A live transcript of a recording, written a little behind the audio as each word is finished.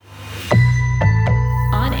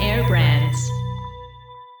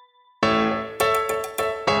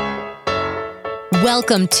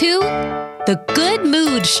Welcome to The Good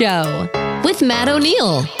Mood Show with Matt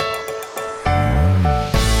O'Neill.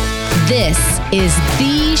 This is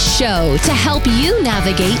the show to help you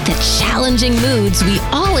navigate the challenging moods we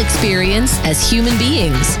all experience as human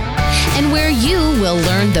beings, and where you will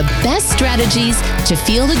learn the best strategies to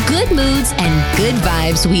feel the good moods and good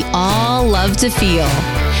vibes we all love to feel.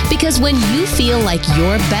 Because when you feel like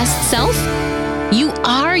your best self, you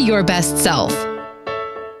are your best self.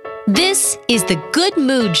 This is The Good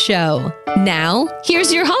Mood Show. Now,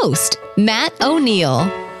 here's your host, Matt O'Neill.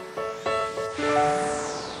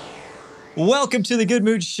 Welcome to The Good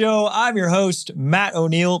Mood Show. I'm your host, Matt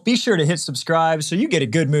O'Neill. Be sure to hit subscribe so you get a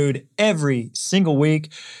good mood every single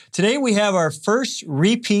week. Today, we have our first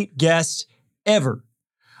repeat guest ever.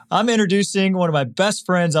 I'm introducing one of my best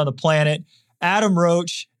friends on the planet, Adam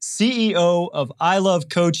Roach, CEO of I Love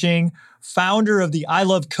Coaching, founder of the I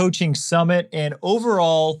Love Coaching Summit, and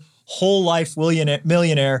overall whole life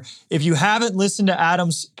millionaire. If you haven't listened to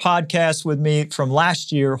Adam's podcast with me from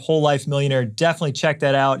last year, Whole Life Millionaire, definitely check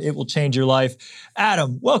that out. It will change your life.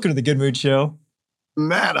 Adam, welcome to the Good Mood Show.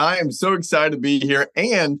 Matt, I am so excited to be here.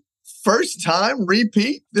 And first time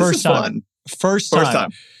repeat. This is fun. First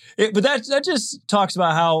time. But that just talks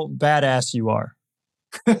about how badass you are.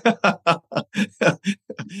 I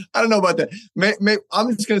don't know about that.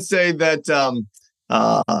 I'm just going to say that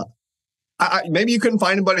maybe you couldn't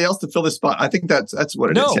find anybody else to fill this spot. I think that's what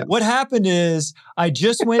it is. No, yeah. What happened is I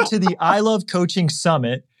just went to the I Love Coaching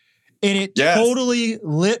Summit, and it totally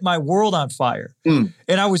lit my world on fire. And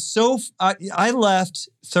I was I left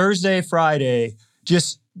Thursday, Friday,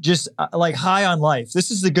 just like high on life. This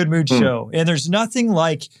is the Good Mood Show. And there's nothing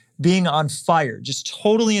like being on fire, just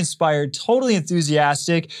totally inspired, totally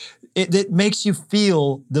enthusiastic. It makes you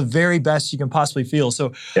feel the very best you can possibly feel.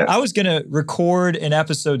 So I was going to record an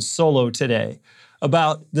episode solo today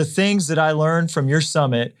about the things that I learned from your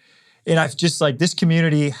summit. And I've just this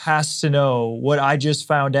community has to know what I just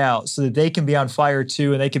found out so that they can be on fire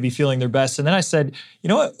too and they can be feeling their best. And then I said, you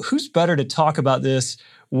know what, who's better to talk about this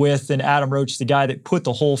with than Adam Roach, the guy that put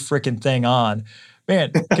the whole freaking thing on.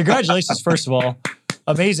 Man, congratulations, first of all.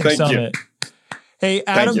 Amazing summit. Hey,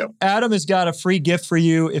 Adam has got a free gift for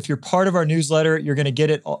you. If you're part of our newsletter, you're going to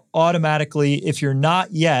get it automatically. If you're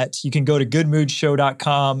not yet, you can go to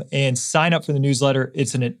goodmoodshow.com and sign up for the newsletter.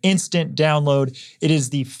 It's an instant download. It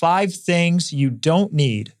is the 5 things you don't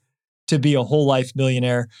need to be a whole life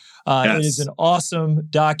millionaire. It is an awesome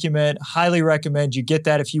document. Highly recommend you get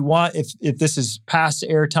that. If you want, if this is past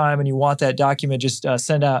airtime and you want that document, just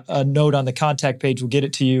send out a note on the contact page. We'll get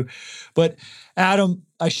it to you. But Adam,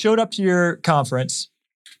 I showed up to your conference.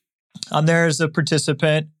 I'm there as a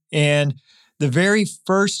participant, and the very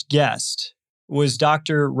first guest was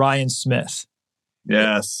Dr. Ryan Smith.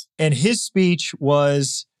 Yes. And his speech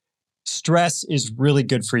was, stress is really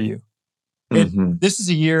good for you. And this is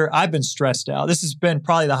a year I've been stressed out. This has been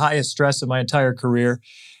probably the highest stress of my entire career,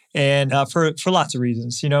 and for lots of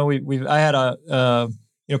reasons. You know, I had a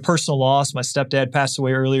personal loss. My stepdad passed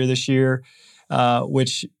away earlier this year,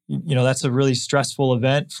 which that's a really stressful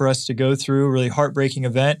event for us to go through. A really heartbreaking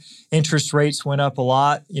event. Interest rates went up a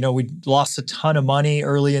lot. We lost a ton of money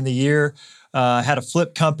early in the year. Had a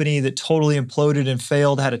flip company that totally imploded and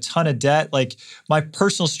failed. Had a ton of debt. My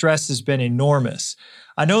personal stress has been enormous.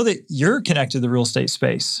 I know that you're connected to the real estate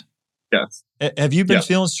space. Yes. Have you been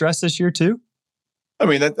feeling stressed this year too? I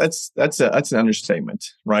mean, that's an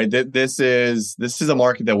understatement, right? This is a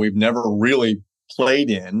market that we've never really played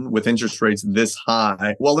in with interest rates this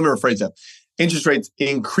high. Well, let me rephrase that. Interest rates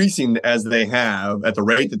increasing as they have at the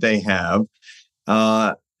rate that they have.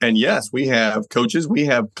 And yes, we have coaches, we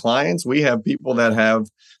have clients, we have people that have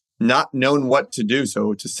not known what to do.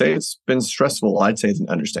 So to say it's been stressful, I'd say it's an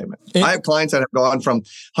understatement. I have clients that have gone from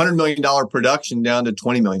 $100 million production down to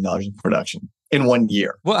 $20 million in production in 1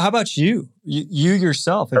 year. Well, how about you? You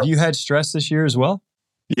yourself, have you had stress this year as well?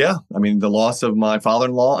 Yeah. I mean, the loss of my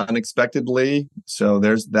father-in-law unexpectedly. So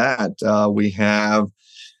there's that. We have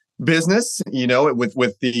business,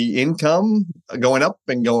 with the income going up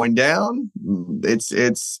and going down.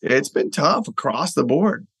 It's been tough across the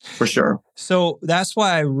board for sure. So that's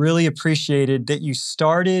why I really appreciated that you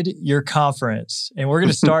started your conference. And we're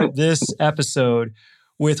going to start this episode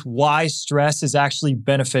with why stress is actually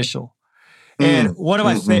beneficial. And one of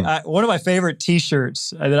my favorite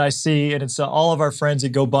T-shirts that I see, and it's all of our friends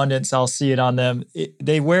at GoBundance, I'll see it on them.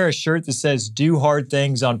 They wear a shirt that says, "Do hard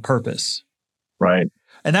things on purpose." Right.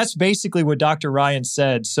 And that's basically what Dr. Ryan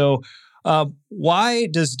said. So why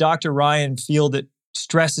does Dr. Ryan feel that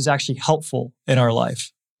stress is actually helpful in our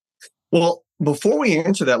life? Well, before we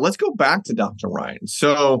answer that, let's go back to Dr. Ryan.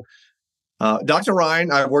 So Dr.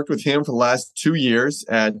 Ryan, I've worked with him for the last 2 years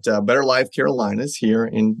at Better Life Carolinas here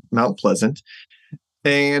in Mount Pleasant.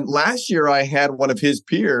 And last year, I had one of his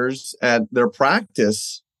peers at their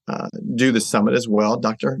practice do the summit as well,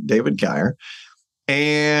 Dr. David Geyer.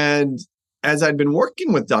 And as I'd been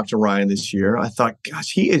working with Dr. Ryan this year, I thought,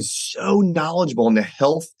 gosh, he is so knowledgeable in the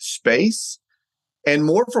health space and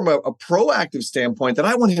more from a proactive standpoint that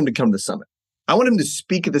I want him to come to the summit. I want him to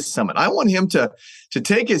speak at the summit. I want him to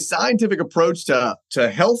take his scientific approach to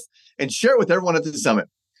health and share it with everyone at the summit.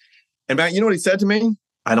 And Matt, you know what he said to me?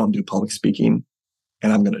 I don't do public speaking,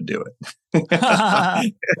 and I'm going to do it.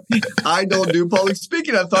 I don't do public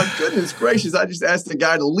speaking. I thought, goodness gracious, I just asked the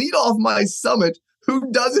guy to lead off my summit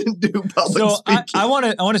who doesn't do public speaking. I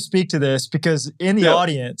want to speak to this because in the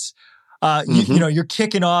audience, you know, you're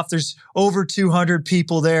kicking off. There's over 200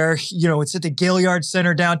 people there. You know, it's at the Gaillard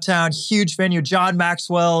Center downtown, huge venue. John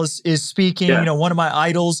Maxwell is speaking. You know, one of my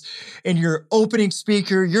idols. And your opening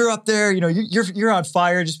speaker, you're up there. You know, you're on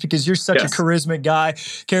fire just because you're such a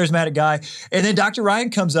charismatic guy. And then Dr.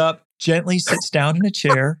 Ryan comes up, gently sits down in a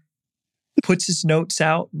chair, puts his notes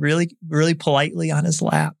out really, really politely on his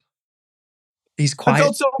lap. He's quiet. I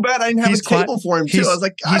felt so bad. I didn't have a table for him too. I was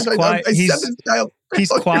like, gosh, I set this guy up. He's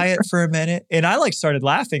quiet for a minute. And I started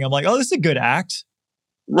laughing. I'm like, oh, this is a good act.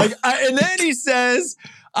 And then he says,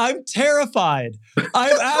 I'm terrified.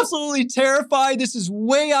 I'm absolutely terrified. This is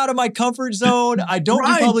way out of my comfort zone. I don't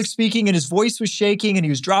do public speaking. And his voice was shaking and he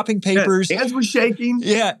was dropping papers. Hands were shaking.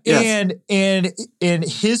 Yeah. Yes. And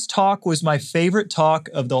his talk was my favorite talk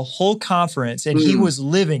of the whole conference. And he was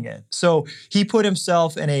living it. So he put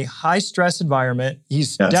himself in a high stress environment.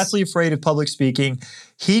 He's deathly afraid of public speaking.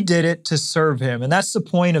 He did it to serve him. And that's the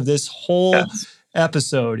point of this whole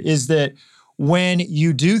episode is that when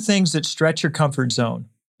you do things that stretch your comfort zone,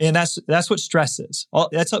 and that's what stress is.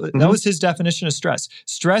 That was his definition of stress.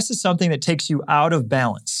 Stress is something that takes you out of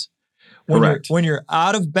balance. When you're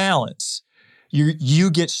out of balance, you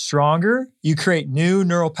get stronger. You create new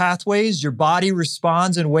neural pathways. Your body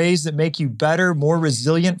responds in ways that make you better, more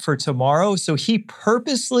resilient for tomorrow. So he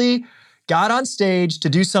purposely got on stage to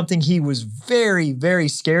do something he was very, very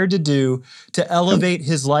scared to do to elevate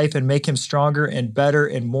his life and make him stronger and better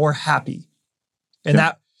and more happy. And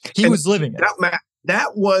he was living it.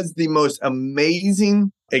 That was the most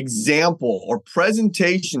amazing example or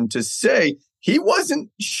presentation to say he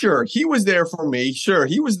wasn't sure. He was there for me. Sure,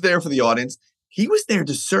 he was there for the audience. He was there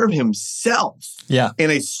to serve himself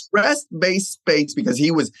in a stress-based space because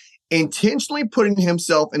he was intentionally putting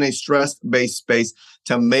himself in a stress-based space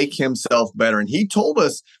to make himself better. And he told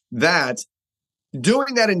us that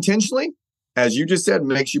doing that intentionally, as you just said,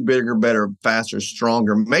 makes you bigger, better, faster,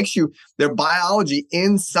 stronger, makes you, their biology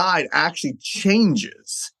inside actually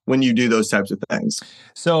changes when you do those types of things.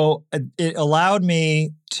 So it allowed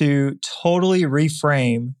me to totally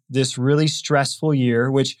reframe this really stressful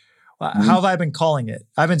year, which, how have I been calling it?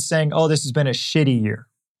 I've been saying, oh, this has been a shitty year.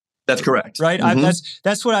 That's correct. Right?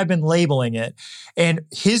 That's what I've been labeling it. And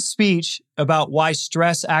his speech about why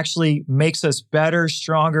stress actually makes us better,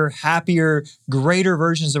 stronger, happier, greater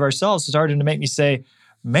versions of ourselves started to make me say,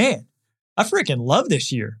 man, I freaking love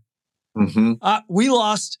this year. We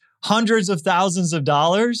lost hundreds of thousands of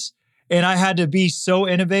dollars and I had to be so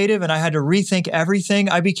innovative and I had to rethink everything.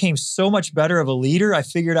 I became so much better of a leader. I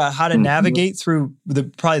figured out how to navigate through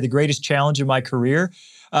probably the greatest challenge in my career.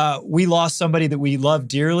 We lost somebody that we love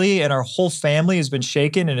dearly and our whole family has been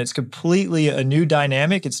shaken and it's completely a new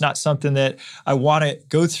dynamic. It's not something that I want to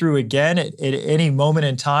go through again at any moment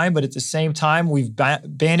in time, but at the same time, we've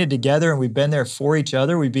banded together and we've been there for each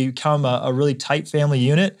other. We've become a really tight family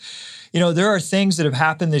unit. You know, there are things that have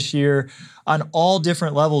happened this year on all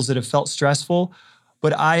different levels that have felt stressful,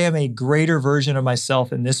 but I am a greater version of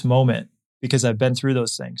myself in this moment because I've been through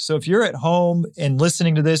those things. So if you're at home and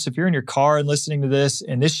listening to this, if you're in your car and listening to this,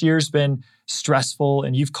 and this year's been stressful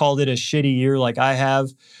and you've called it a shitty year like I have,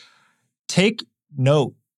 take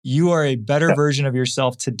note. You are a better version of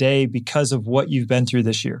yourself today because of what you've been through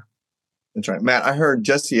this year. That's right. Matt, I heard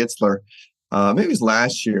Jesse Itzler, maybe it was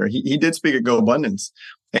last year, he did speak at Go Abundance.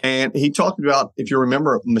 And he talked about, if you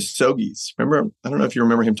remember, Misogi's. I don't know if you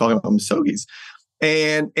remember him talking about Misogi's.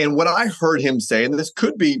 And what I heard him say, and this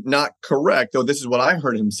could be not correct, though this is what I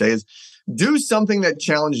heard him say, is do something that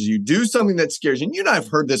challenges you. Do something that scares you. And you and I have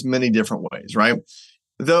heard this many different ways, right?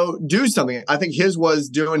 Though, do something. I think his was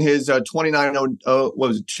doing his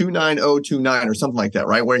 29029 or something like that,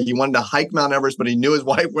 right? Where he wanted to hike Mount Everest, but he knew his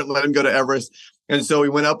wife wouldn't let him go to Everest. And so he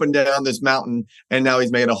went up and down this mountain, and now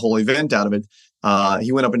he's made a whole event out of it.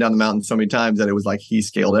 He went up and down the mountain so many times that it was like he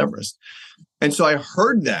scaled Everest. And so I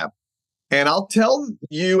heard that. And I'll tell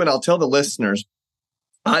you and I'll tell the listeners,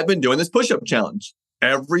 I've been doing this push-up challenge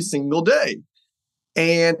every single day.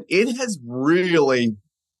 And it has really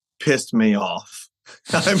pissed me off.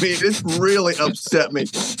 I mean, it's really upset me.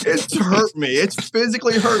 It's hurt me. It's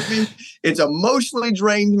physically hurt me. It's emotionally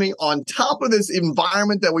drained me on top of this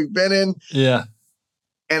environment that we've been in. Yeah.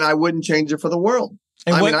 And I wouldn't change it for the world.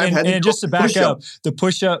 And just to back up, the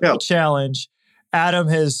push-up challenge, Adam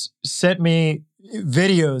has sent me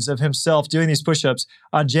videos of himself doing these push-ups.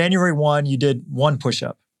 On January 1, you did one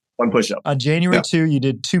push-up. One push-up. On January 2, you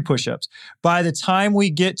did 2 push-ups. By the time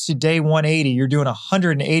we get to day 180, you're doing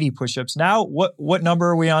 180 push-ups. Now, what number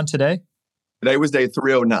are we on today? Today was day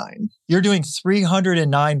 309. You're doing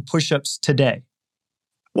 309 push-ups today.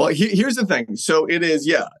 Well, here's the thing. So it is,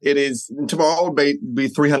 tomorrow will be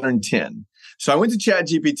 310. So I went to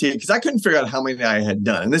ChatGPT because I couldn't figure out how many I had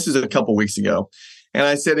done. And this is a couple weeks ago. And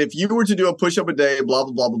I said, if you were to do a push-up a day, blah,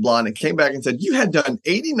 blah, blah, blah, blah. And it came back and said, you had done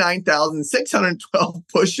 89,612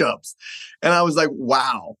 push-ups. And I was like,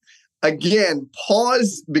 wow. Again,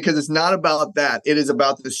 pause, because it's not about that. It is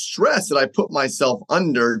about the stress that I put myself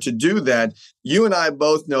under to do that. You and I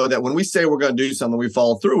both know that when we say we're going to do something, we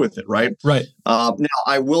follow through with it, right? Right. Now,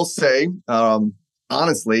 I will say,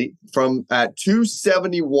 honestly, from at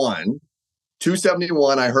 271,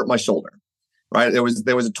 I hurt my shoulder. Right. There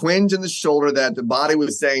was a twinge in the shoulder that the body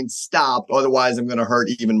was saying, stop, otherwise I'm going to hurt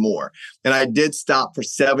even more. And I did stop for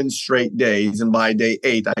 7 straight days. And by day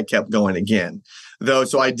 8, I kept going again.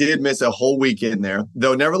 So I did miss a whole week in there,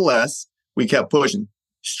 though nevertheless, we kept pushing.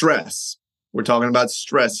 Stress. We're talking about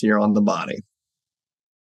stress here on the body.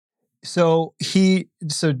 So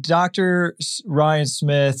Dr. Ryan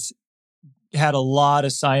Smith had a lot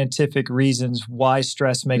of scientific reasons why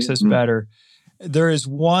stress makes us better. There is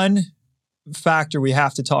one factor we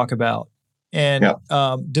have to talk about, and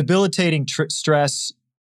debilitating stress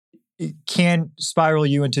can spiral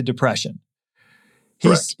you into depression.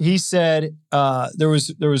 He said there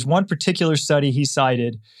was one particular study he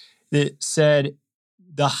cited that said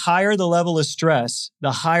the higher the level of stress,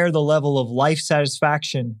 the higher the level of life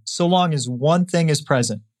satisfaction, so long as one thing is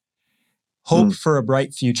present: hope for a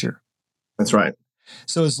bright future. That's right.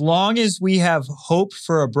 So as long as we have hope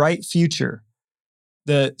for a bright future,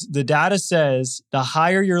 the data says the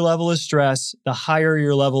higher your level of stress, the higher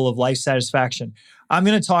your level of life satisfaction. I'm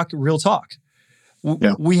going to talk real talk.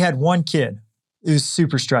 We had one kid. It was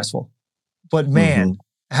super stressful. But man,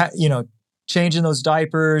 changing those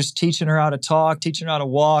diapers, teaching her how to talk, teaching her how to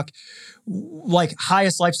walk, like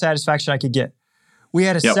highest life satisfaction I could get. We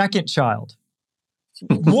had a second child.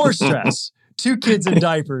 More stress. 2 kids in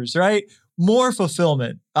diapers, right? More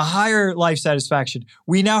fulfillment, a higher life satisfaction.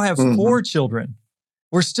 We now have 4 children.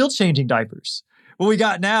 We're still changing diapers. What we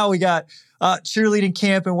got now, we got cheerleading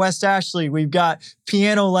camp in West Ashley. We've got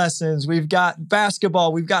piano lessons. We've got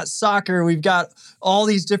basketball. We've got soccer. We've got all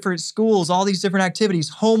these different schools, all these different activities,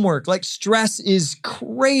 homework. Like, stress is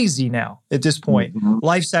crazy now at this point.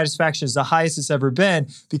 Life satisfaction is the highest it's ever been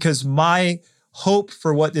because my hope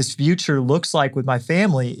for what this future looks like with my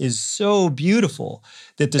family is so beautiful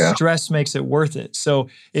that the stress makes it worth it. So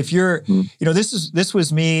if you're, this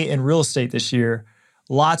was me in real estate this year.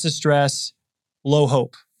 Lots of stress, low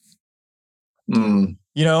hope.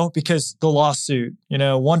 Because the lawsuit,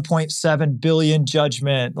 1.7 billion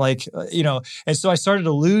judgment, and so I started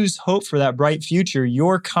to lose hope for that bright future.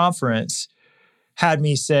 Your conference had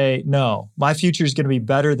me say, no, my future is going to be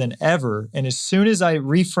better than ever. And as soon as I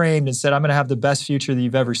reframed and said, I'm going to have the best future that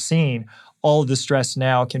you've ever seen, all of the stress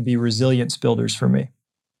now can be resilience builders for me.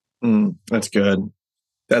 That's good.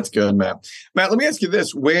 That's good, Matt. Matt, let me ask you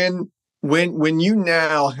this. When you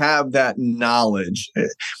now have that knowledge,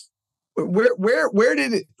 where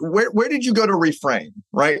did you go to reframe?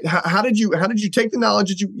 Right? How did you take the knowledge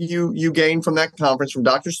that you gained from that conference from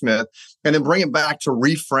Dr. Smith and then bring it back to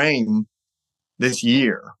reframe this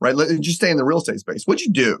year? Right? Let you stay in the real estate space. What'd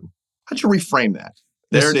you do? How'd you reframe that?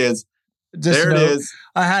 There it is.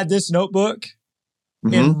 I had this notebook,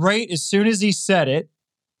 and right as soon as he said it,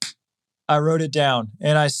 I wrote it down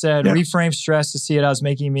and I said, reframe stress to see it as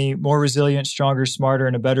making me more resilient, stronger, smarter,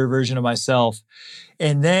 and a better version of myself.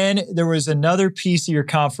 And then there was another piece of your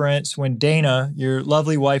conference when Dana, your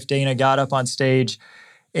lovely wife, Dana, got up on stage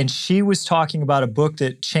and she was talking about a book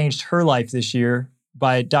that changed her life this year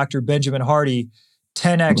by Dr. Benjamin Hardy,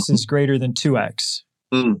 10X is greater than 2X.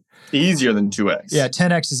 Easier than 2X. Yeah,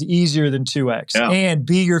 10X is easier than 2X. And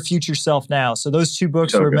Be Your Future Self Now. So those 2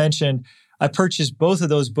 books were mentioned. I purchased both of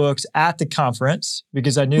those books at the conference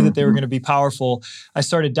because I knew that they were going to be powerful. I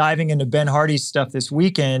started diving into Ben Hardy's stuff this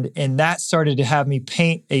weekend, and that started to have me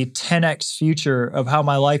paint a 10X future of how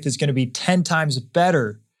my life is going to be 10 times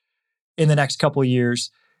better in the next couple of years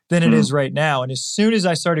than it is right now. And as soon as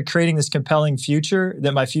I started creating this compelling future,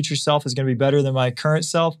 that my future self is going to be better than my current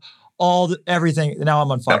self, everything, now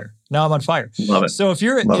I'm on fire. Now I'm on fire. Love it. So if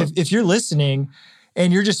you're listening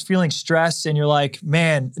and you're just feeling stressed and you're like,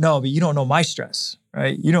 man, no, but you don't know my stress,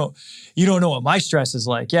 right? You don't know what my stress is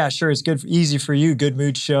like. Yeah, sure, it's easy for you, Good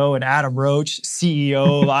Mood Show, and Adam Roach,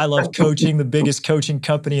 CEO of I Love Coaching, the biggest coaching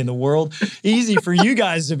company in the world. Easy for you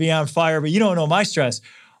guys to be on fire, but you don't know my stress.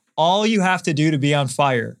 All you have to do to be on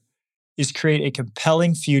fire is create a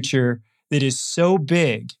compelling future that is so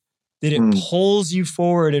big that it pulls you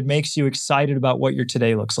forward and makes you excited about what your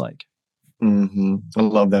today looks like. Mm-hmm. I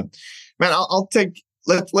love that. Man,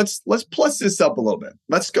 let's plus this up a little bit.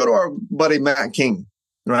 Let's go to our buddy Matt King,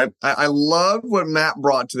 right? I love what Matt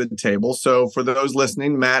brought to the table. So for those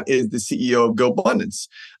listening, Matt is the CEO of GoBundance,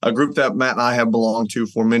 a group that Matt and I have belonged to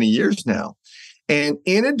for many years now. And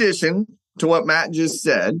in addition to what Matt just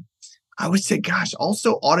said, I would say, gosh,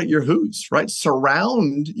 also audit your who's, right?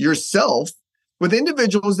 Surround yourself with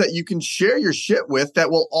individuals that you can share your shit with that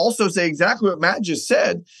will also say exactly what Matt just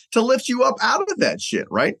said to lift you up out of that shit,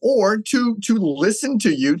 right? Or to listen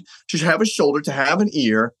to you, to have a shoulder, to have an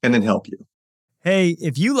ear, and then help you. Hey,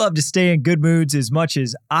 if you love to stay in good moods as much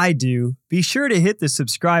as I do, be sure to hit the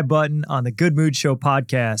subscribe button on the Good Mood Show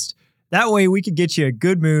podcast. That way we can get you a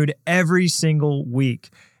good mood every single week.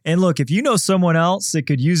 And look, if you know someone else that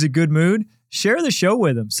could use a good mood, share the show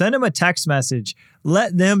with them. Send them a text message.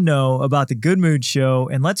 Let them know about the Good Mood Show,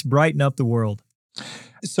 and let's brighten up the world.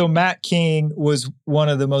 So Matt King was one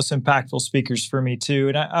of the most impactful speakers for me too.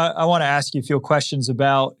 And I want to ask you a few questions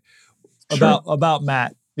about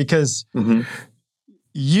Matt, because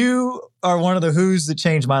you are one of the who's that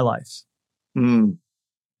changed my life.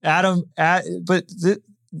 Adam,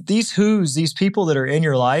 these who's, these people that are in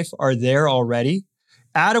your life are there already.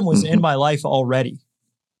 Adam was in my life already.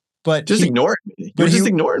 But just ignoring me. You're just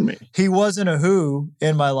ignoring me. He wasn't a who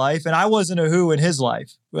in my life, and I wasn't a who in his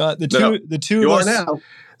life. The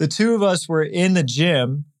two of us were in the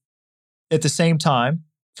gym at the same time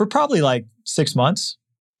for probably like 6 months.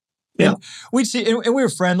 Yeah, and we'd see, and we were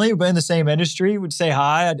friendly, but in the same industry. We'd say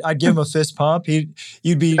hi. I'd give him a fist pump.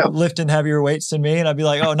 You'd be lifting heavier weights than me, and I'd be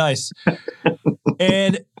like, "Oh, nice."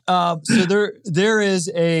 And so there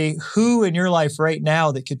is a who in your life right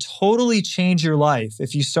now that could totally change your life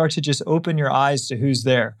if you start to just open your eyes to who's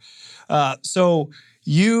there. So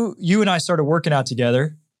you and I started working out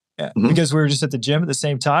together because we were just at the gym at the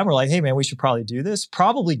same time. We're like, hey man, we should probably do this.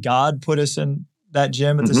 Probably God put us in that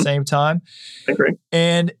gym at the same time. I agree.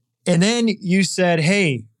 And then you said,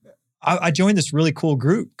 hey, I joined this really cool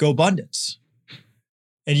group, GoBundance.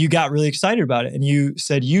 And you got really excited about it. And you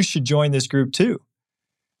said you should join this group too.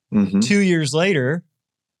 2 years later,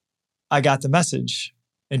 I got the message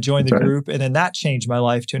and joined the group. And then that changed my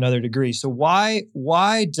life to another degree. So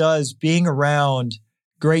why does being around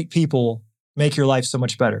great people make your life so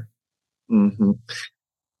much better?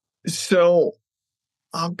 So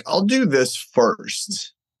I'll do this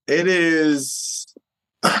first. It is,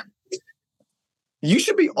 you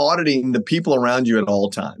should be auditing the people around you at all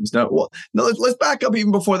times. Now, let's back up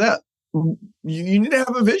even before that. You need to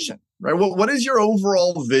have a vision, right? What is your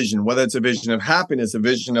overall vision? Whether it's a vision of happiness, a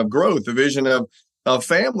vision of growth, a vision of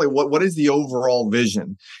family, what is the overall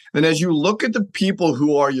vision? And as you look at the people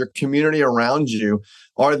who are your community around you,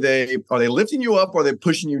 are they lifting you up or are they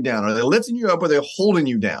pushing you down? Are they lifting you up or are they holding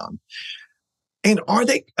you down? And are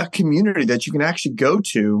they a community that you can actually go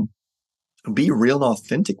to and be real and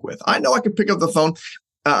authentic with? I know I could pick up the phone.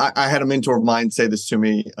 I had a mentor of mine say this to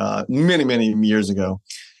me many, many years ago.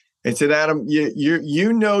 It said, Adam,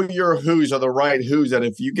 you know your who's are the right who's that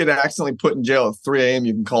if you get accidentally put in jail at 3 a.m.,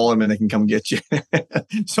 you can call them and they can come get you.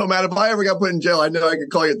 So, Matt, if I ever got put in jail, I know I can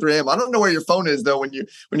call you at 3 a.m. I don't know where your phone is though when you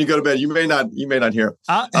go to bed. You may not hear it.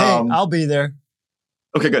 I'll be there.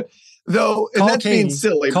 Okay, good. Though, and that's Katie. Being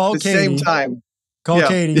silly. Call at the Katie. Same time. Call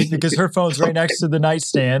Katie because her phone's right next to the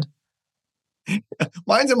nightstand.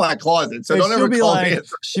 Mine's in my closet, so don't ever call me.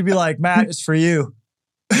 She'd be like, Matt, it's for you.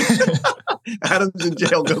 Adam's in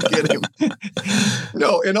jail, go get him.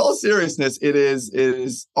 No, in all seriousness, it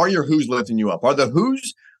is are your who's lifting you up?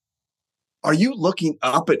 Are you looking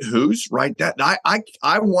up at who's, right? That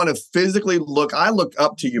I want to physically look. I look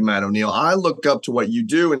up to you, Matt O'Neill. I look up to what you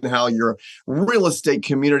do and how your real estate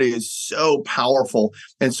community is so powerful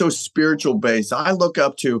and so spiritual based. I look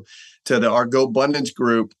up to our GoBundance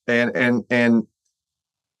group and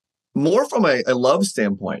more from a love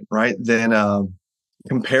standpoint, right, than a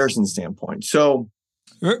comparison standpoint. So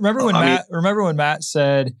remember when Matt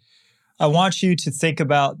said, I want you to think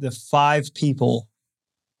about the 5 people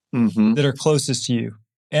that are closest to you.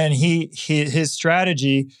 And his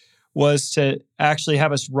strategy was to actually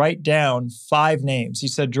have us write down 5 names. He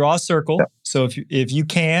said, draw a circle. Yeah. So if you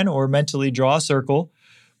can, or mentally draw a circle,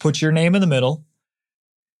 put your name in the middle,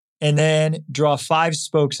 and then draw 5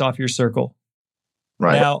 spokes off your circle.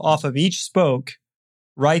 Right. Now, off of each spoke,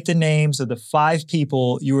 write the names of the 5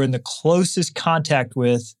 people you were in the closest contact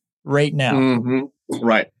with right now. Mm-hmm.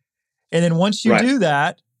 Right. And then once you do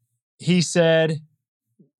that, he said,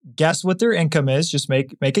 guess what their income is. Just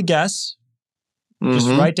make a guess. Just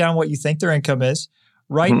write down what you think their income is.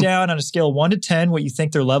 Write down on a scale of 1 to 10 what you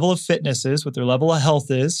think their level of fitness is, what their level of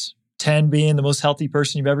health is. 10 being the most healthy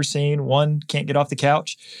person you've ever seen. 1 can't get off the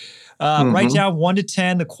couch. Write down 1 to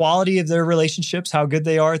 10 the quality of their relationships, how good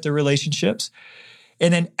they are at their relationships.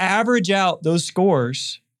 And then average out those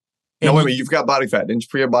scores. No, wait a minute. You've got body fat. Didn't you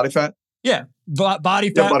forget body fat? Yeah.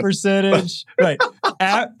 Body fat percentage. Right.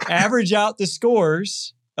 Average out the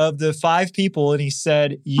scores of the 5 people. And he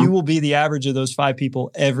said, you will be the average of those 5 people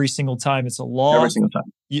every single time. It's a law. Every single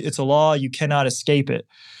time. It's a law. You cannot escape it.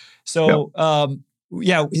 So, how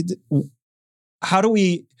do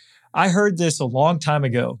we, I heard this a long time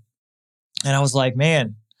ago and I was like,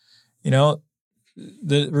 man,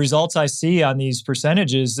 the results I see on these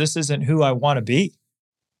percentages, this isn't who I want to be.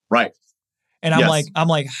 Right. And I'm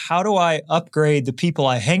like, how do I upgrade the people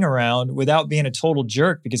I hang around without being a total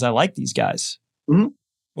jerk because I like these guys? Mm-hmm.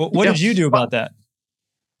 What did you do about that?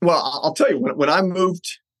 Well, I'll tell you, when I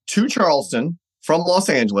moved to Charleston from Los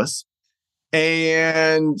Angeles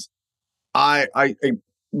and I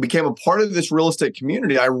became a part of this real estate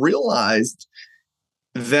community, I realized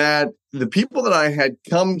that the people that I had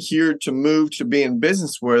come here to move to be in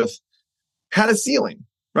business with had a ceiling.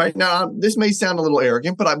 Right now, this may sound a little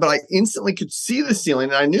arrogant, but I instantly could see the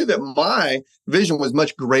ceiling, and I knew that my vision was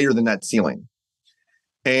much greater than that ceiling.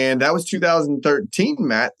 And that was 2013,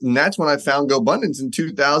 Matt, and that's when I found GoBundance in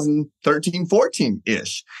 2013,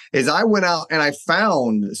 14-ish. As I went out and I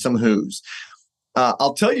found some who's.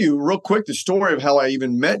 I'll tell you real quick the story of how I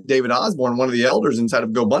even met David Osborne, one of the elders inside of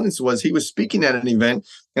GoBundance. Was he was speaking at an event,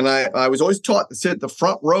 and I was always taught to sit at the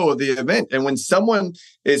front row of the event. And when someone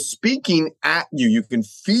is speaking at you, you can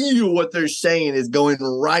feel what they're saying is going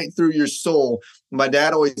right through your soul. My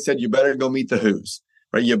dad always said, you better go meet the who's,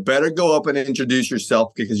 right? You better go up and introduce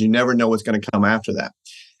yourself because you never know what's going to come after that.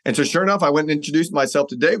 And so sure enough, I went and introduced myself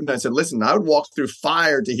to David, and I said, listen, I would walk through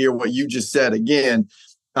fire to hear what you just said again.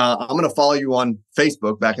 I'm going to follow you on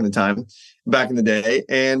Facebook back in the day,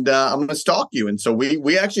 and I'm going to stalk you. And so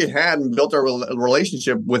we actually had and built our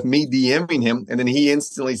relationship with me DMing him. And then he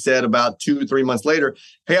instantly said about 2-3 months later,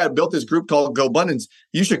 hey, I built this group called GoBundance.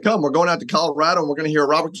 You should come. We're going out to Colorado and we're going to hear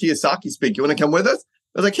Robert Kiyosaki speak. You want to come with us?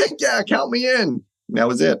 I was like, heck yeah, count me in. And that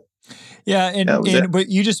was it. Yeah, but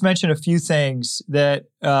you just mentioned a few things that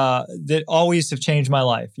always have changed my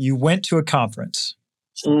life. You went to a conference.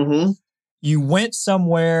 Mm-hmm. You went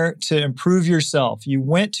somewhere to improve yourself. You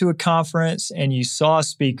went to a conference and you saw a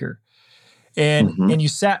speaker. And you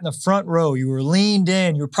sat in the front row. You were leaned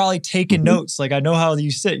in. You were probably taking notes. Like, I know how you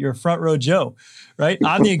sit. You're a front row Joe, right?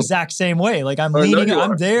 I'm the exact same way. Like, I'm leaning.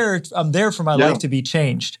 I'm there for my life to be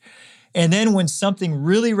changed. And then when something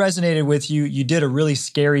really resonated with you, you did a really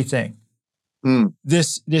scary thing.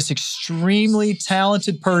 This extremely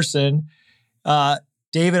talented person,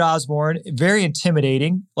 David Osborne, very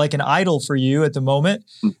intimidating, like an idol for you at the moment.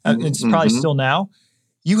 It's probably still now.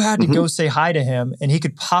 You had to go say hi to him, and he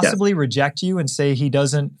could possibly reject you and say he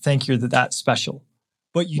doesn't think you're that special.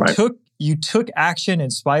 But you took action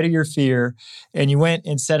in spite of your fear, and you went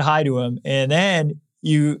and said hi to him, and then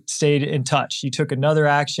you stayed in touch. You took another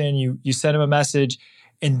action. You sent him a message,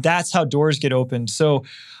 and that's how doors get opened. So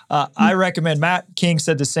I recommend, Matt King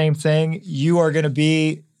said the same thing. You are going to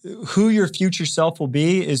be who your future self will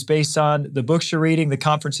be is based on the books you're reading, the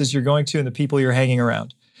conferences you're going to, and the people you're hanging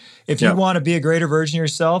around. If you want to be a greater version of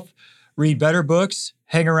yourself, read better books,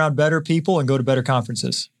 hang around better people, and go to better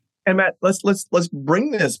conferences. And Matt, let's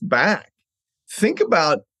bring this back. Think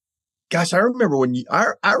about, gosh, I remember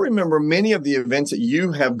I remember many of the events that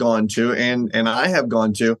you have gone to and I have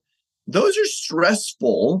gone to. Those are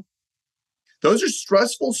stressful. Those are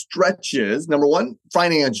stressful stretches. Number one,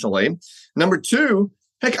 financially. Number two,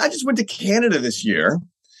 heck, I just went to Canada this year.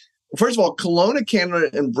 First of all, Kelowna, Canada,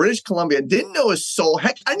 and British Columbia. Didn't know a soul.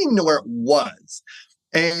 Heck, I didn't even know where it was.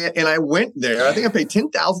 And I went there. I think I paid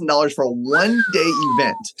 $10,000 for a one-day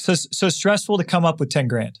event. So stressful to come up with 10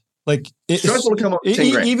 grand. Like stressful to come up with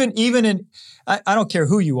 10 grand. Even in, I don't care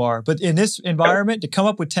who you are, but in this environment, to come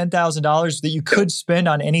up with $10,000 that you could spend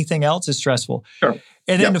on anything else is stressful. Sure.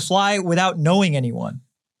 And then to fly without knowing anyone.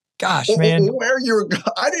 Gosh, man.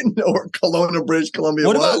 I didn't know where Kelowna, British Columbia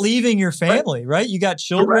was. What about leaving your family, right? You got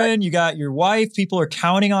children, Correct. You got your wife, people are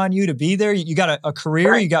counting on you to be there. You got a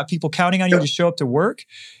career, You got people counting on you to show up to work.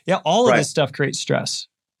 Yeah, all of this stuff creates stress.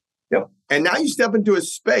 Yep. And now you step into a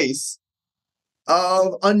space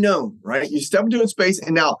of unknown, right? You step into a space,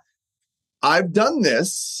 and now I've done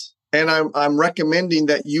this, and I'm recommending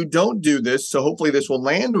that you don't do this. So hopefully this will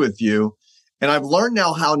land with you. And I've learned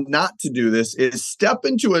now how not to do this is step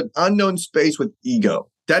into an unknown space with ego.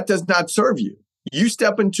 That does not serve you. You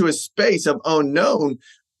step into a space of unknown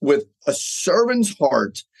with a servant's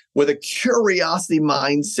heart, with a curiosity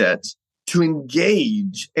mindset to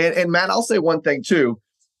engage. And Matt, I'll say one thing too,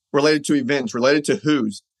 related to events, related to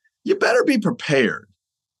who's. You better be prepared.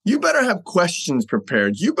 You better have questions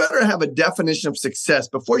prepared. You better have a definition of success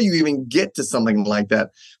before you even get to something like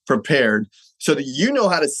that prepared, so that you know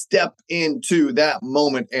how to step into that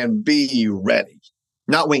moment and be ready,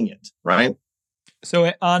 not wing it, right?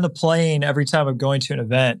 So on the plane, every time I'm going to an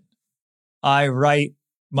event, I write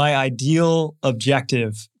my ideal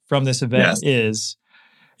objective from this event is,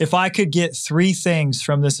 if I could get 3 things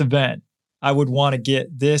from this event, I would want to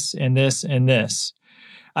get this and this and this.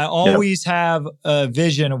 I always have a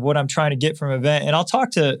vision of what I'm trying to get from an event. And I'll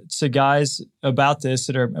talk to guys about this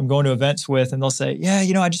that I'm going to events with, and they'll say, yeah,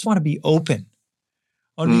 I just want to be open.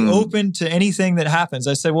 I want to be open to anything that happens.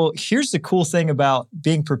 I said, well, here's the cool thing about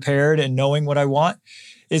being prepared and knowing what I want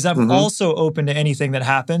is I'm also open to anything that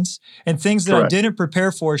happens, and things that I didn't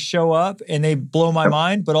prepare for show up and they blow my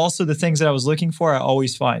mind, but also the things that I was looking for, I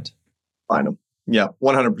always find them. Yeah,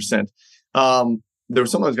 100%. There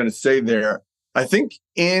was something I was going to say there. I think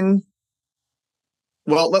let's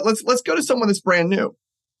go to someone that's brand new,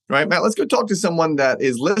 right, Matt? Let's go talk to someone that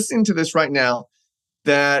is listening to this right now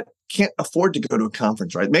that can't afford to go to a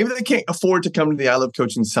conference, right? Maybe they can't afford to come to the I Love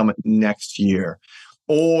Coaching Summit next year.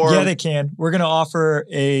 Or yeah, they can. We're going to offer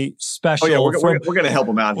a special. Oh, yeah, we're going to help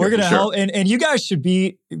them out. We're going to help. And you guys should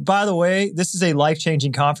be, by the way, this is a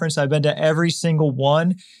life-changing conference. I've been to every single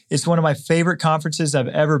one. It's one of my favorite conferences I've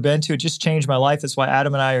ever been to. It just changed my life. That's why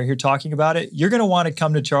Adam and I are here talking about it. You're going to want to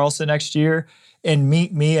come to Charleston next year and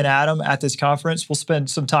meet me and Adam at this conference. We'll spend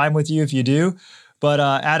some time with you if you do. But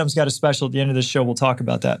Adam's got a special at the end of this show. We'll talk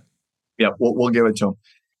about that. Yeah, we'll give it to him.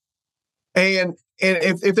 And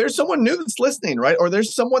if there's someone new that's listening, right, or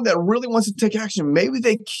there's someone that really wants to take action, maybe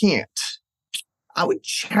they can't, I would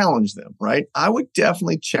challenge them, right? I would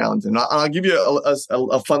definitely challenge them. I'll give you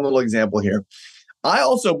a fun little example here. I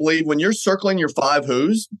also believe when you're circling your 5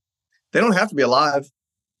 who's, they don't have to be alive.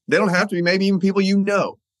 They don't have to be maybe even people you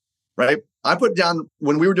know, right? I put down,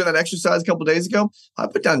 when we were doing that exercise a couple of days ago, I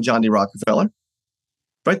put down John D. Rockefeller.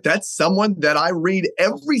 Right? That's someone that I read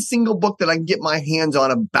every single book that I can get my hands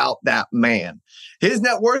on about that man. His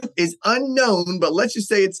net worth is unknown, but let's just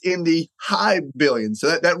say it's in the high billions.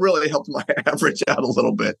 So that really helped my average out a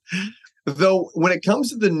little bit. Though when it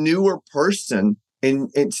comes to the newer person,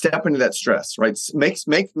 and step into that stress, right?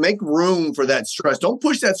 Make room for that stress. Don't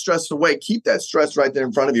push that stress away. Keep that stress right there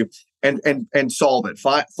in front of you and solve it.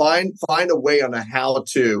 Find a way on how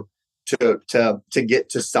to get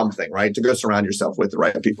to something, right? To go surround yourself with the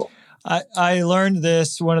right people. I learned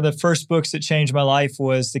this. One of the first books that changed my life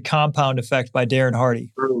was The Compound Effect by Darren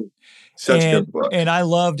Hardy. Such a good book. And I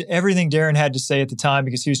loved everything Darren had to say at the time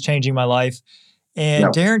because he was changing my life. And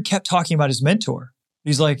Darren kept talking about his mentor.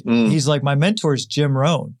 He's like, my mentor is Jim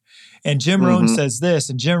Rohn. And Jim Rohn says this,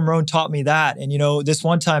 and Jim Rohn taught me that. And, this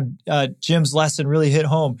one time, Jim's lesson really hit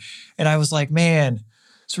home. And I was like, man,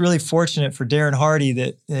 it's really fortunate for Darren Hardy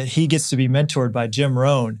that he gets to be mentored by Jim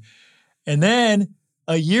Rohn. And then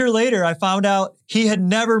a year later, I found out he had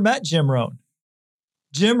never met Jim Rohn.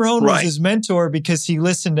 Jim Rohn was his mentor because he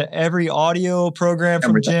listened to every audio program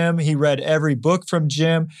from Jim. He read every book from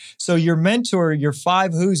Jim. So your mentor, your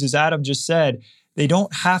 5 who's, as Adam just said, they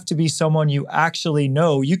don't have to be someone you actually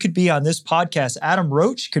know. You could be on this podcast. Adam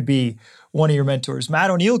Roach could be one of your mentors. Matt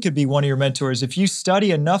O'Neill could be one of your mentors. If you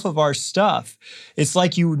study enough of our stuff, it's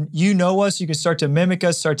like you know us, you can start to mimic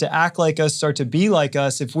us, start to act like us, start to be like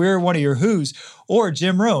us. If we're one of your who's, or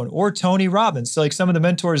Jim Rohn, or Tony Robbins, so like some of the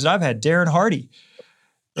mentors that I've had, Darren Hardy.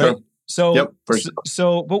 Right?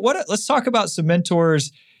 Sure. But let's talk about some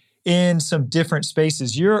mentors in some different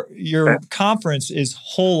spaces. Your conference is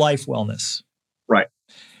whole life wellness. Right.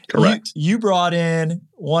 Correct. You brought in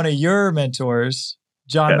one of your mentors,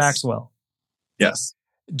 John Maxwell. Yes.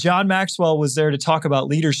 John Maxwell was there to talk about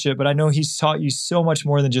leadership, but I know he's taught you so much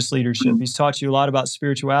more than just leadership. He's taught you a lot about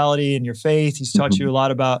spirituality and your faith. He's taught you a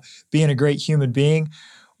lot about being a great human being.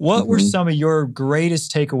 What were some of your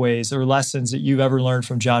greatest takeaways or lessons that you've ever learned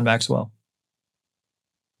from John Maxwell?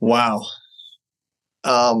 Wow.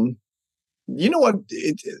 you know what?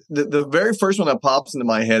 The very first one that pops into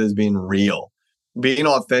my head is being real, being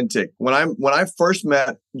authentic. When I first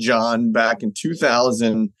met John back in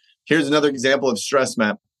 2000, here's another example of stress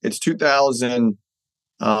map. It's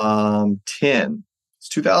 2010. It's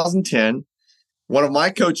 2010. One of my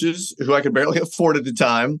coaches, who I could barely afford at the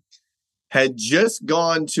time, had just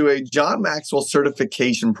gone to a John Maxwell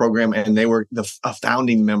certification program, and they were a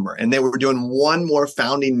founding member, and they were doing one more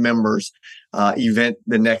founding members event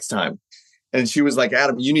the next time. And she was like,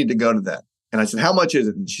 Adam, you need to go to that. And I said, how much is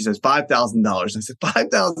it? And she says, $5,000. I said,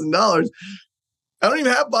 $5,000? I don't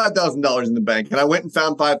even have $5,000 in the bank. And I went and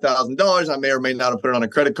found $5,000. I may or may not have put it on a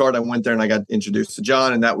credit card. I went there and I got introduced to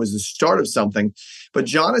John, and that was the start of something. But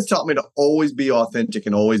John has taught me to always be authentic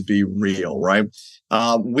and always be real, right?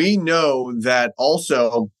 We know that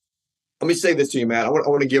also, let me say this to you, Matt. I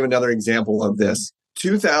want to give another example of this.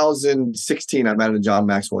 2016, I met at a John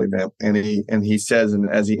Maxwell event, and he says, and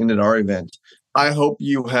as he ended our event, I hope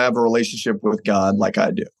you have a relationship with God like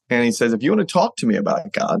I do. And he says, if you want to talk to me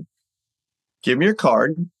about God, give me your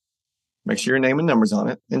card, make sure your name and number's on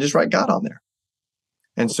it, and just write God on there.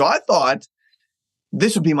 And so I thought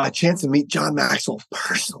this would be my chance to meet John Maxwell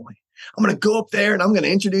personally. I'm going to go up there and I'm going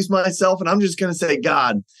to introduce myself, and I'm just going to say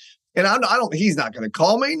God. And he's not going to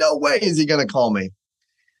call me. No way is he going to call me.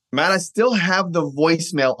 Matt, I still have the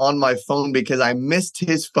voicemail on my phone because I missed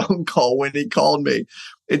his phone call when he called me.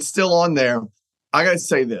 It's still on there. I got to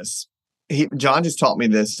say this. John just taught me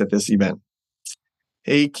this at this event.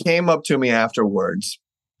 He came up to me afterwards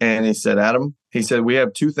and he said, Adam, he said, we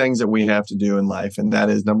have two things that we have to do in life. And that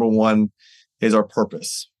is, number one is our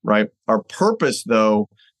purpose, right? Our purpose, though,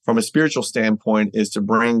 from a spiritual standpoint, is to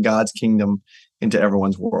bring God's kingdom into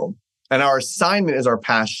everyone's world. And our assignment is our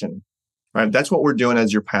passion, right? That's what we're doing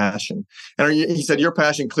as your passion. And he said, your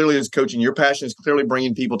passion clearly is coaching. Your passion is clearly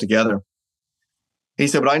bringing people together. He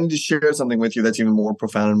said, but I need to share something with you that's even more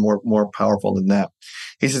profound and more powerful than that.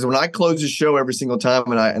 He says, when I close the show every single time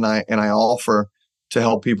and I offer to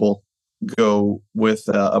help people go with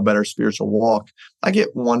a better spiritual walk, I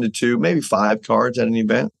get 1 to 2, maybe 5 cards at an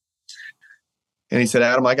event. And he said,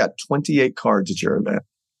 Adam, I got 28 cards at your event.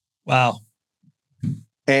 Wow.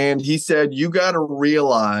 And he said, you got to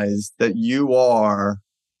realize that you are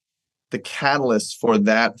the catalyst for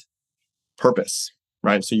that purpose.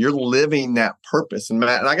 Right. So you're living that purpose. And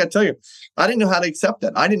Matt, and I got to tell you, I didn't know how to accept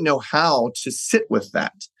that. I didn't know how to sit with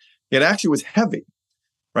that. It actually was heavy.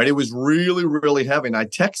 Right. It was really, really heavy. And I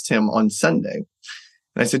texted him on Sunday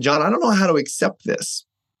and I said, John, I don't know how to accept this.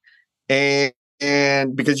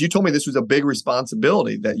 And because you told me this was a big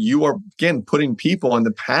responsibility, that you are, again, putting people on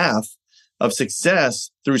the path of success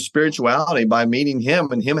through spirituality by meeting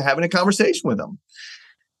him and him having a conversation with them.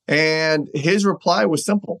 And his reply was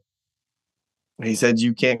simple. He said,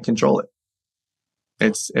 you can't control it.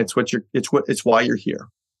 It's why you're here.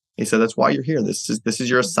 He said, that's why you're here. This is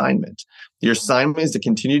your assignment. Your assignment is to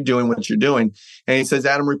continue doing what you're doing. And he says,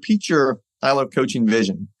 Adam, repeat your I Love Coaching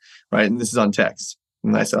vision, right? And this is on text.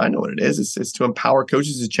 And I said, I know what it is. It's to empower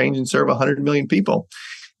coaches to change and serve 100 million people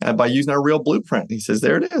by using our real blueprint. He says,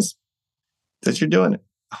 there it is. That you're doing it.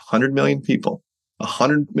 100 million people.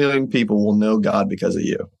 100 million people will know God because of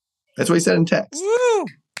you. That's what he said in text. Woo!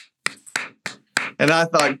 And I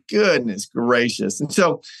thought, goodness gracious. And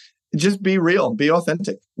so just be real, be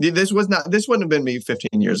authentic. This wouldn't have been me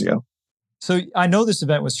 15 years ago. So I know this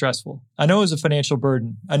event was stressful. I know it was a financial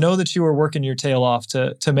burden. I know that you were working your tail off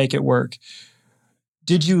to make it work.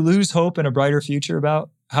 Did you lose hope in a brighter future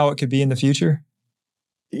about how it could be in the future?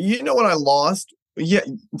 You know what I lost? Yeah,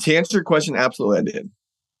 to answer your question, absolutely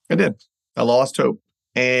I did. I lost hope.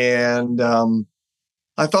 And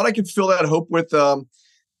I thought I could fill that hope with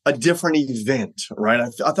a different event, right?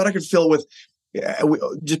 I thought I could fill with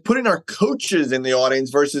just putting our coaches in the audience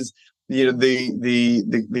versus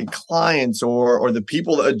the clients or the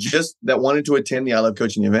people that wanted to attend the I Love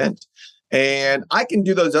Coaching event. And I can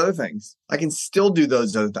do those other things. I can still do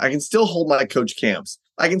those other things. I can still hold my coach camps.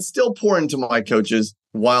 I can still pour into my coaches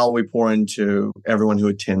while we pour into everyone who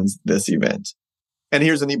attends this event. And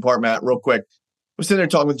here's the neat part, Matt, real quick. I was sitting there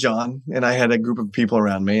talking with John, and I had a group of people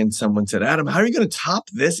around me, and someone said, Adam, how are you going to top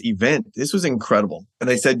this event? This was incredible. And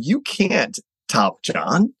they said, you can't top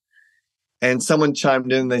John. And someone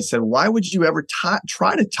chimed in and they said, why would you ever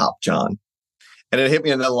try to top John? And it hit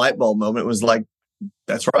me in that light bulb moment. It was like,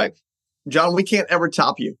 that's right. John, we can't ever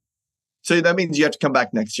top you. So that means you have to come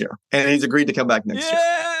back next year. And he's agreed to come back next year.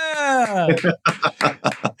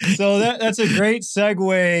 So that's a great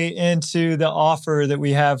segue into the offer that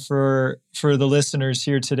we have for the listeners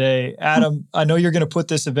here today. Adam, I know you're going to put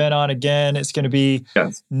this event on again. It's going to be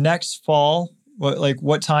next fall.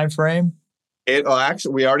 What time frame?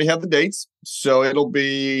 Actually, we already have the dates. So it'll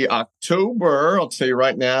be October. I'll tell you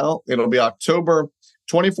right now, it'll be October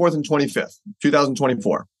 24th and 25th,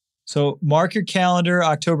 2024. So mark your calendar,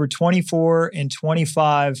 October 24 and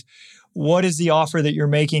 25. What is the offer that you're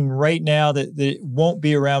making right now that won't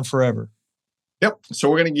be around forever? Yep. So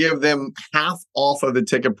we're going to give them half off of the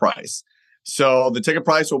ticket price. So the ticket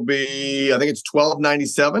price will be, I think it's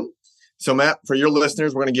 $12.97. So Matt, for your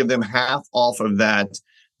listeners, we're going to give them half off of that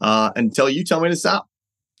until you tell me to stop.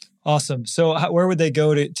 Awesome. So where would they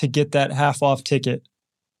go to get that half off ticket?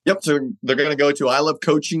 Yep. So they're going to go to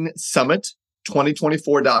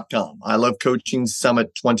ilovecoachingsummit2024.com.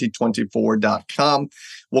 ilovecoachingsummit2024.com.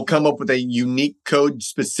 We'll come up with a unique code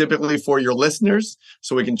specifically for your listeners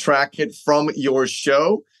so we can track it from your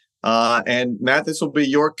show. And Matt, this will be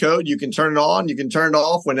your code. You can turn it on. You can turn it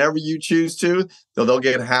off whenever you choose to. They'll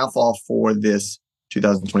get half off for this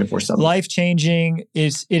 2024 summit. Life-changing.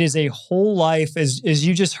 It is a whole life. As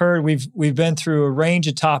you just heard, we've been through a range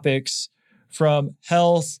of topics from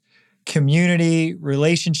health, community,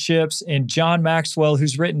 relationships, and John Maxwell,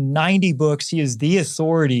 who's written 90 books. He is the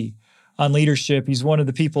authority on leadership. He's one of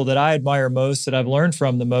the people that I admire most, that I've learned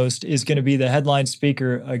from the most, is going to be the headline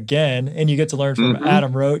speaker again. And you get to learn from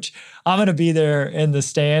Adam Roach. I'm going to be there in the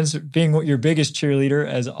stands, being your biggest cheerleader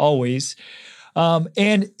as always.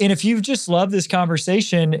 And if you've just loved this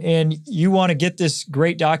conversation and you want to get this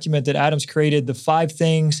great document that Adam's created, the 5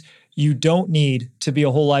 things you don't need to be a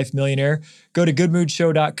whole life millionaire, go to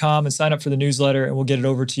goodmoodshow.com and sign up for the newsletter, and we'll get it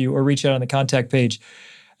over to you, or reach out on the contact page.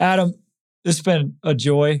 Adam, this has been a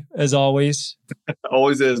joy as always.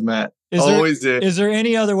 Always is, Matt. Is there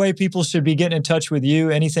any other way people should be getting in touch with you?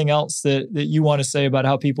 Anything else that you want to say about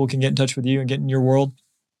how people can get in touch with you and get in your world?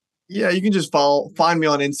 Yeah, you can just find me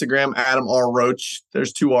on Instagram, Adam R. Roach.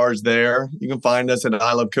 There's 2 R's there. You can find us at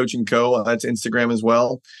I Love Coaching Co. That's Instagram as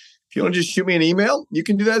well. If you want to just shoot me an email, you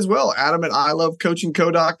can do that as well. Adam at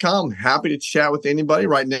ilovecoachingco.com. Happy to chat with anybody.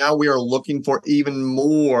 Right now, we are looking for even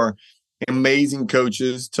more amazing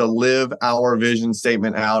coaches to live our vision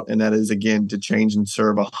statement out. And that is, again, to change and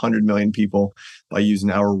serve 100 million people by using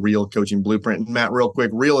our Real Coaching Blueprint. And Matt, real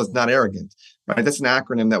quick, Real is not arrogant, right? That's an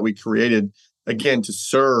acronym that we created, again, to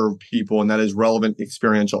serve people. And that is relevant,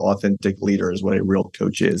 experiential, authentic leader is what a real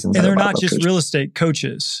coach is. And they're not just real estate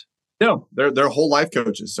coaches. No, they're whole life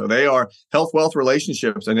coaches. So they are health, wealth,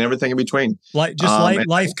 relationships, and everything in between. Life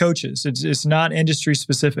coaches. It's not industry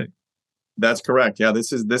specific. That's correct. Yeah,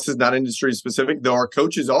 this is not industry specific, though our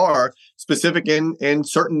coaches are specific in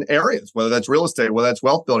certain areas, whether that's real estate, whether that's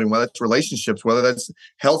wealth building, whether that's relationships, whether that's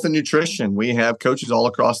health and nutrition. We have coaches all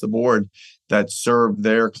across the board that serve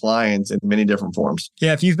their clients in many different forms.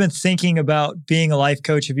 Yeah, if you've been thinking about being a life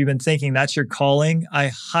coach, if you've been thinking that's your calling, I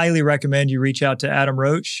highly recommend you reach out to Adam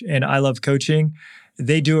Roach and I Love Coaching.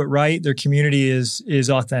 They do it right. Their community is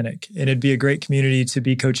authentic, and it'd be a great community to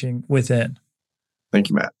be coaching within. Thank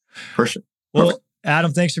you, Matt. Perfect. Well,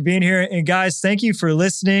 Adam, thanks for being here. And guys, thank you for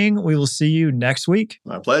listening. We will see you next week.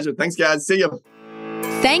 My pleasure. Thanks, guys. See you.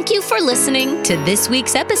 Thank you for listening to this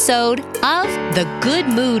week's episode of The Good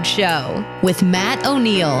Mood Show with Matt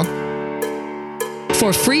O'Neill.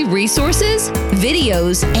 For free resources,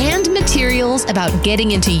 videos, and materials about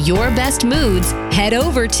getting into your best moods, head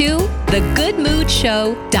over to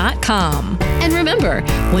thegoodmoodshow.com. And remember,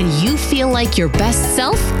 when you feel like your best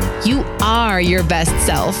self, you are your best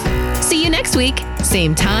self. See you next week,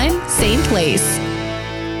 same time, same place.